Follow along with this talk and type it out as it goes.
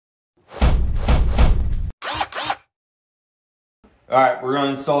All right, we're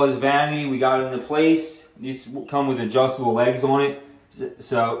gonna install this vanity. We got it into place. These come with adjustable legs on it.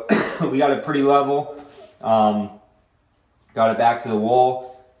 So we got it pretty level. Got it back to the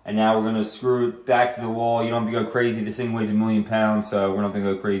wall. And now we're gonna screw it back to the wall. You don't have to go crazy. This thing weighs 1,000,000 pounds, so we're not gonna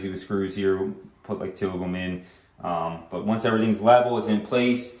go crazy with screws here. We'll put like 2 of them in. But once everything's level, it's in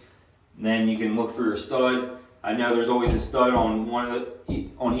place, then you can look for your stud. I know there's always a stud on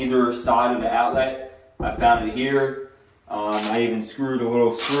on either side of the outlet. I found it here. I even screwed a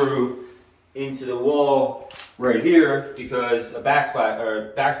little screw into the wall right here because a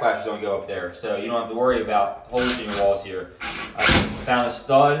backsplash is going to go up there, so you don't have to worry about holes in your walls here. I found a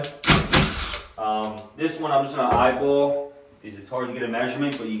stud. This one I'm just going to eyeball because it's hard to get a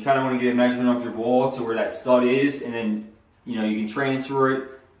measurement, but you kind of want to get a measurement off your wall to where that stud is, and then you can transfer it.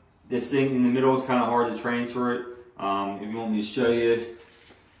 This thing in the middle is kind of hard to transfer it. If you want me to show you,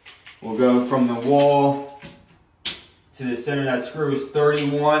 we'll go from the wall to the center of that screw is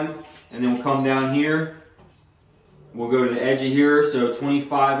 31, and then we'll come down here. We'll go to the edge of here, so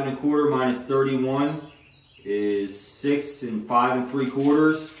 25 1/4 minus 31 is 6 5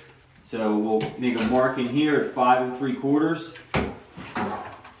 3/4. So we'll make a mark in here at 5 3/4.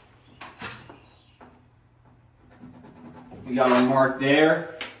 We got our mark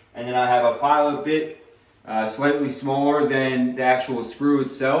there, and then I have a pilot bit, slightly smaller than the actual screw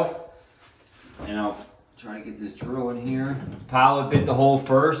itself, and I'll try to get this drill in here. Pilot bit the hole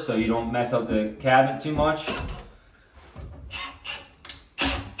first so you don't mess up the cabinet too much.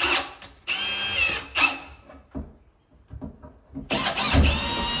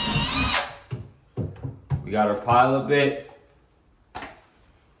 We got our pilot bit. We're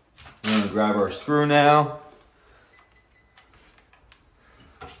gonna grab our screw now.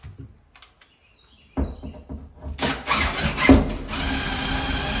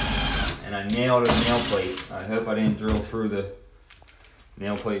 And I nailed a nail plate. I hope I didn't drill through the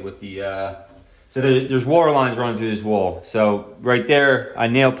nail plate with the, so there's water lines running through this wall. So right there, I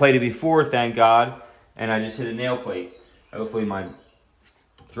nail plated before, thank God, and I just hit a nail plate. Hopefully my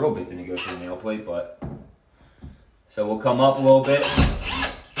drill bit didn't go through the nail plate, but. So we'll come up a little bit.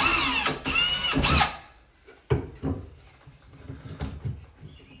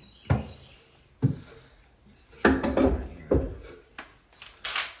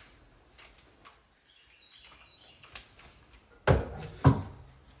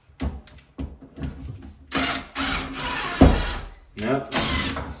 Yep,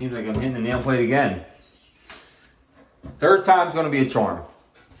 seems like I'm hitting the nail plate again. Third time's gonna be a charm.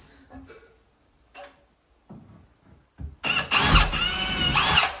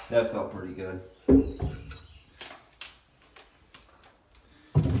 That felt pretty good.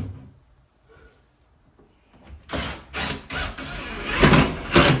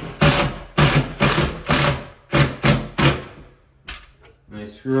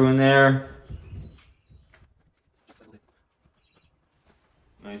 Nice screw in there.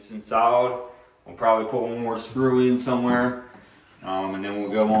 Nice and solid. We'll probably put one more screw in somewhere. And then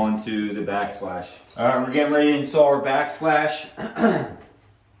we'll go on to the backsplash. All right, we're getting ready to install our backsplash.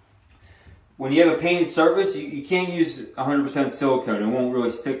 When you have a painted surface, you can't use 100% silicone. It won't really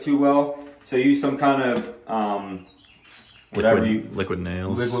stick too well. So use some kind of whatever liquid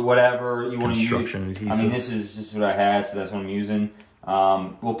nails, liquid whatever you want to use. Construction adhesive. I mean, this is just what I had, so that's what I'm using.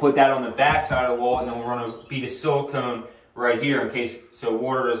 We'll put that on the back side of the wall, and then we'll run a bead of silicone right here in case so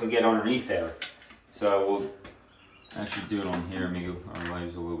water doesn't get underneath there. So we'll actually do it on here, make our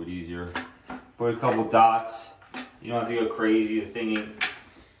lives a little bit easier. Put a couple dots. You don't have to go crazy. The thing ain't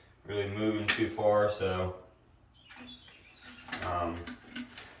really moving too far, so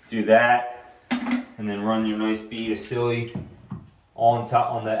do that, and then run your nice bead of silly on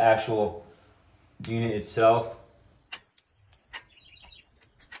top on the actual unit itself.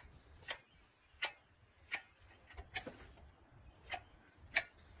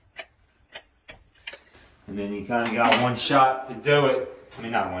 And then you kind of got one shot to do it. I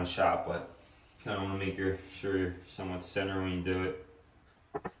mean, not one shot, but kind of want to make sure you're somewhat centered when you do it.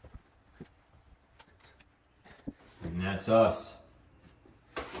 And that's us.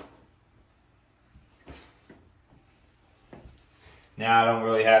 Now I don't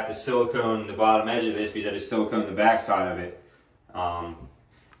really have to silicone the bottom edge of this because I just silicone the back side of it.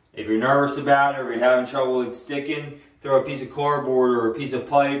 If you're nervous about it or you're having trouble with sticking, throw a piece of cardboard or a piece of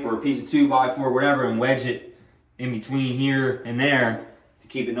pipe or a piece of 2x4, whatever, and wedge it in between here and there to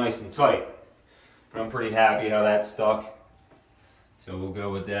keep it nice and tight. But I'm pretty happy how that stuck. So we'll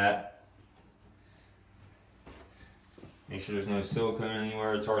go with that. Make sure there's no silicone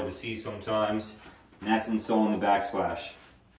anywhere. It's hard to see sometimes. And that's installing the backsplash.